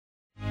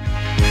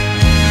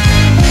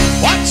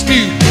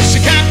new,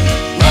 pussycat?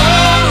 Whoa,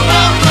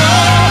 whoa,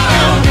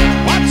 whoa.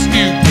 What's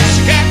new,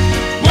 pussycat?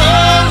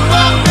 Whoa,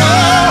 whoa,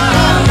 whoa.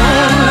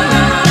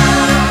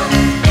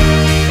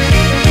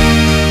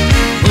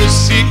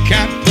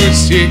 Pussycat,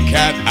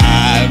 pussycat,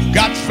 I've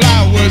got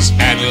flowers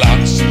and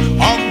lots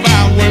of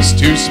hours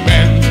to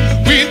spend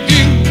with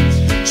you.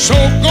 So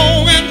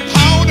go and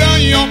powder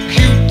your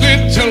cute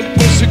little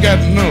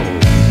pussycat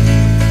nose.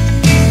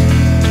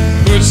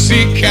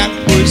 Pussycat,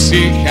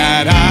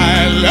 pussycat,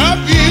 I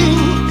love you.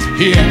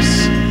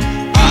 Yes,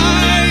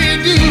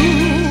 I do.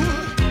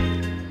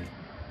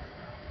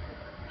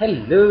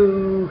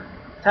 Hello!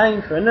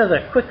 Time for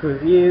another quick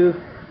review.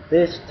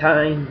 This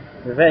time,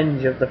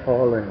 Revenge of the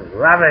Fallen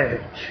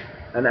Ravage.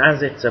 And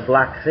as it's a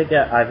black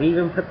figure, I've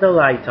even put the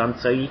light on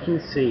so you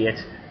can see it.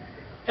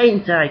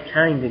 Ain't I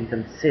kind and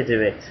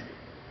considerate?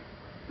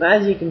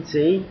 As you can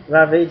see,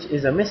 Ravage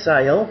is a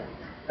missile,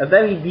 a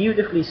very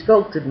beautifully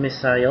sculpted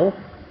missile,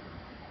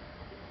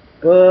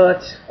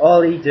 but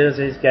all he does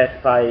is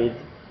get fired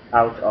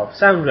out of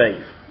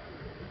Soundwave.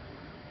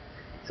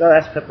 So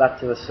let's put that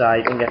to the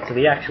side and get to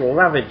the actual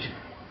Ravage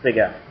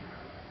figure.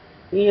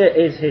 Here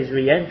is his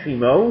re-entry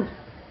mode.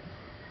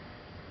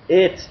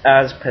 It's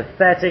as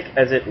pathetic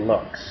as it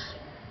looks.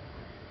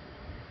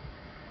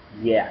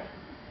 Yeah.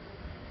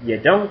 You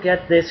don't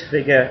get this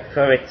figure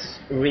for its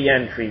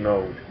re-entry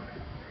mode.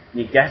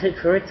 You get it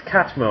for its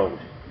cat mode.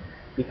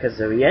 Because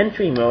the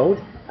re-entry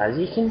mode, as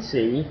you can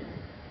see,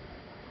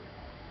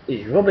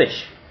 is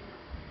rubbish.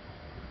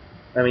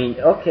 I mean,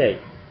 okay.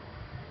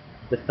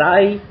 The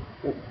thigh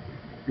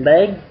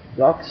leg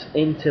locks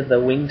into the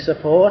wing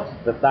support,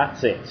 but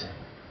that's it.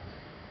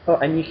 Oh,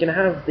 and you can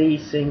have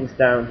these things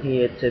down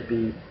here to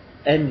be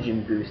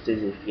engine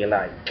boosters if you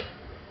like.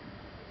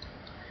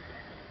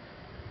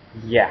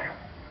 Yeah,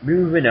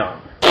 moving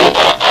on.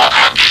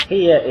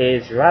 Here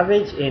is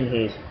Ravage in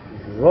his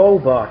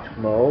robot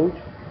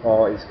mode,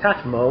 or his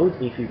cat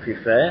mode if you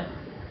prefer,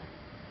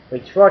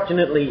 which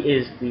fortunately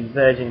is the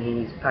version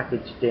he's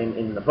packaged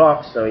in the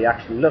box, so he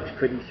actually looks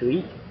pretty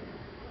sweet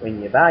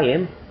when you buy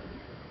him.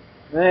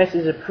 This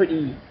is a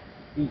pretty,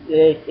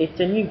 it's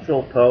a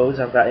neutral pose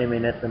I've got him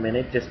in at the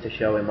minute just to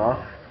show him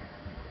off,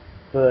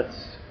 but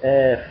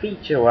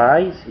feature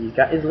wise he's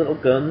got his little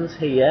guns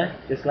here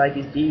just like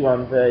his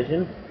G1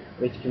 version,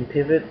 which can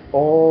pivot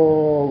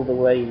all the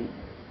way,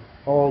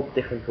 all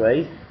different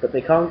ways, but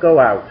they can't go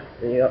out.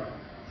 They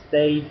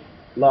stay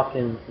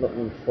looking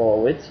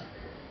forwards.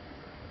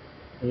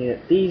 Yeah,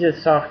 these are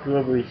soft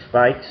rubbery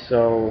spikes,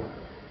 so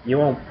you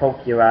won't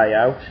poke your eye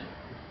out.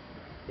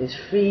 His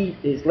feet,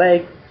 his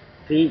legs,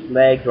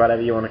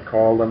 whatever you want to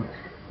call them.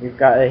 You've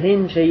got a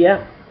hinge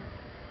here,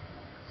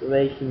 so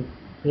they can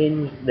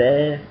hinge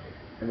there,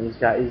 and he's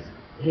got his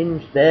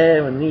hinge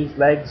there, and these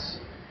legs,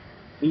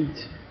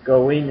 feet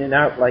go in and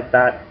out like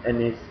that, and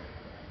his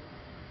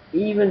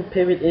even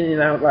pivot in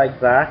and out like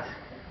that.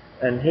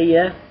 And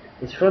here,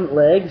 his front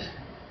legs,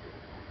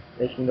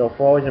 they can go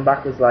forwards and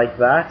backwards like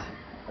that,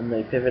 and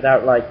they pivot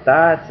out like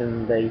that,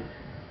 and they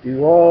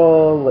do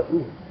all.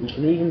 Ooh, he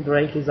can even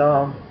break his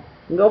arm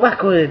and go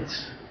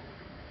backwards,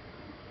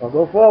 or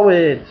go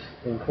forwards,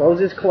 and close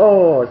his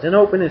claws, and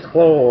open his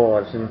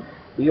claws, and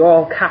be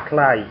all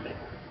cat-like.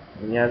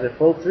 And he has a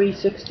full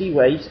 360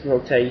 waist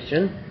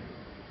rotation.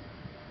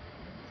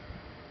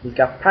 He's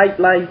got pipe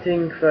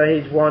lighting for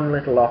his one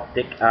little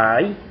optic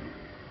eye.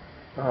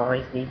 Oh,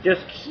 isn't he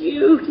just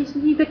cute?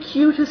 Isn't he the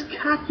cutest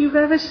cat you've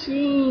ever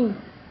seen?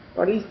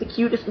 Or he's the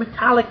cutest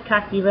metallic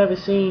cat you've ever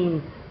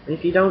seen. And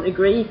if you don't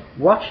agree,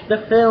 watch the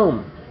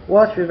film.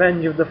 Watch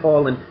Revenge of the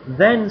Fallen,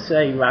 then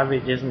say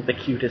Ravage isn't the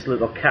cutest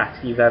little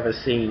cat you've ever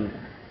seen.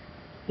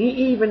 He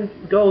even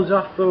goes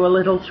off for a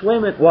little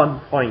swim at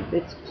one point.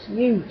 It's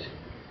cute.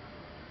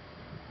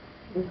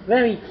 It's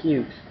very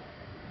cute.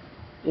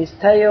 His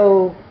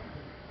tail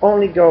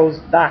only goes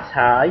that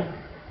high,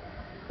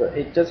 but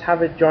it does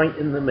have a joint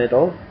in the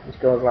middle, which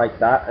goes like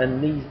that,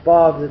 and these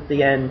barbs at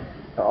the end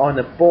are on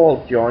a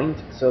ball joint,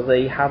 so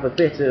they have a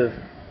bit of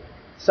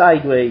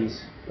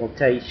sideways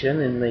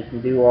rotation, and they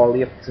can do all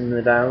the ups and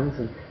the downs,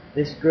 and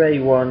this grey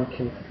one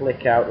can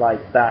flick out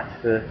like that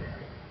for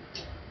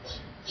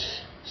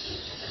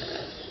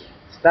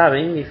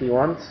stabbing if you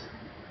want,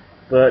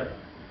 but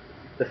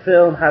the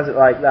film has it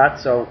like that,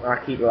 so I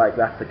keep it like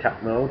that for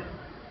cat mode.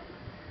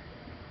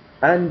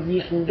 And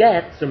you can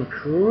get some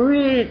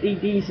pretty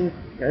decent,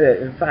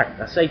 in fact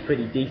I say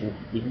pretty decent,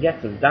 you can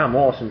get some damn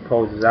awesome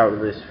poses out of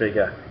this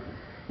figure.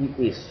 It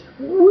is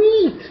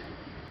sweet!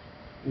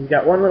 You've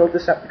got one little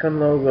Decepticon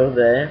logo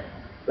there,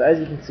 but as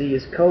you can see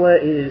his colour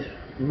is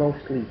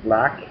mostly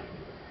black,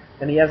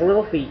 and he has a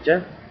little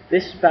feature.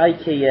 This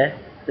spike here,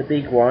 the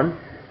big one,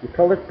 you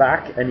pull it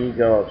back and he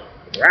goes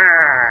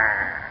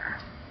Rah!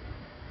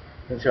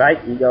 That's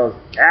right, he goes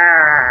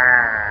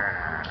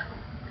Rah!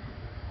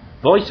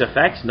 Voice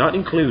effects not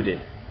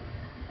included.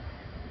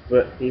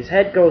 But his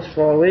head goes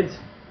forwards,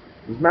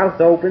 his mouth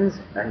opens,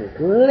 and his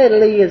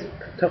little ears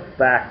tucked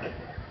back.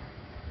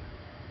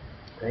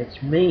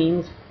 Which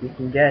means you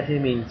can get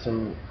him in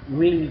some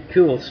really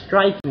cool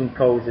striking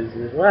poses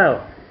as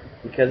well,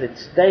 because it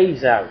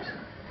stays out.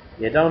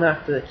 You don't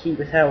have to keep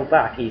his tail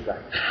back. He's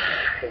like,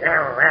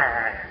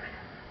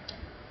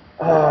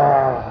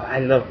 oh, I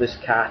love this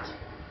cat.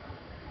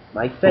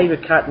 My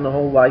favourite cat in the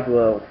whole wide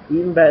world.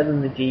 Even better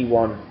than the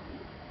G1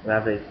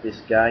 Ravage,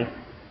 this guy.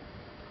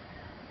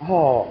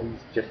 Oh,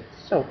 he's just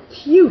so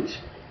cute.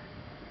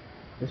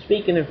 And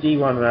speaking of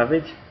G1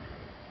 Ravage,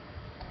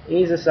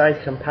 here's a size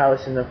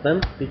comparison of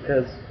them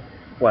because,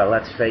 well,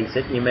 let's face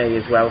it, you may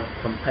as well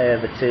compare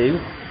the two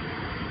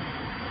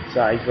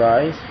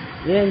size-wise.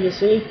 Yeah, you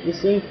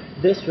see,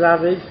 this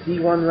Ravage,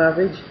 G1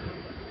 Ravage,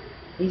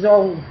 he's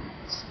all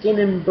skin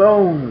and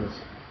bones.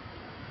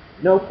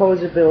 No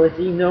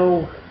posability,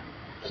 no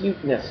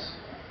cuteness.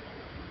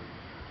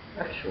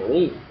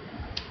 Actually,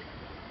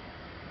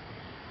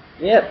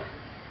 yep,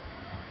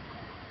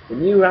 the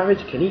new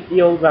Ravage can eat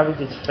the old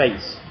Ravage's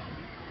face.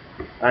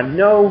 And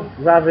no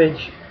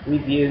Ravage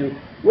review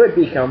would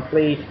be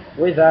complete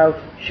without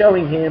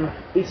showing him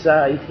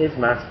beside his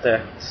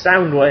master,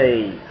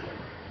 Soundwave.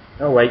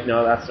 Oh wait,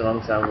 no, that's the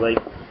wrong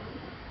Soundwave.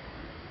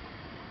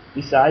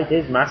 Beside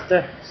his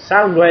master,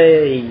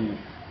 Soundwave.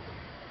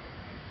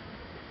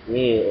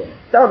 Yeah,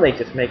 don't they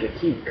just make a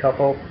cute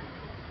couple?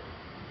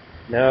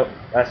 No,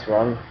 that's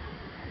wrong.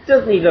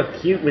 Doesn't he look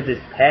cute with his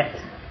pet?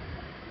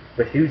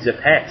 But who's the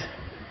pet?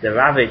 The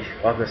Ravage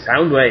or the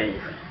Soundwave?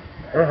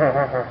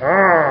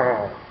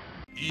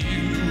 You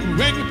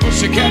and your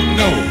pussycat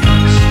knows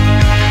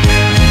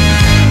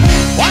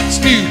what's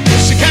new,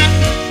 pussycat.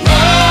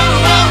 Roll,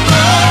 roll,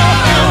 roll.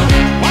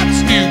 What's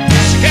new,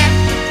 pussycat?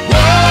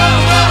 Roll,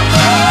 roll,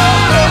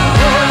 roll,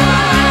 roll.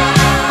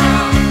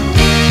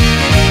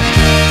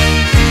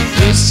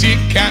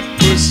 Pussycat,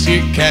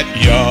 pussycat,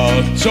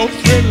 you're so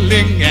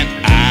thrilling, and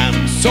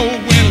I'm so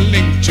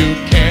willing to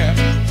care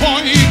for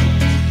you.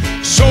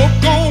 So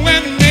go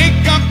and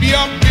make up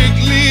your big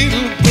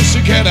little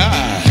pussycat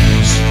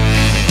eyes.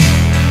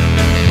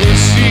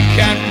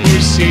 Pussycat,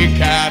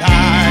 pussycat,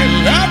 I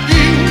love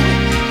you.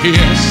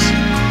 Yes,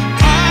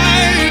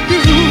 I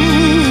do.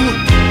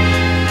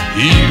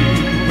 You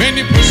and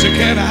your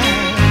pussycat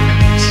eyes.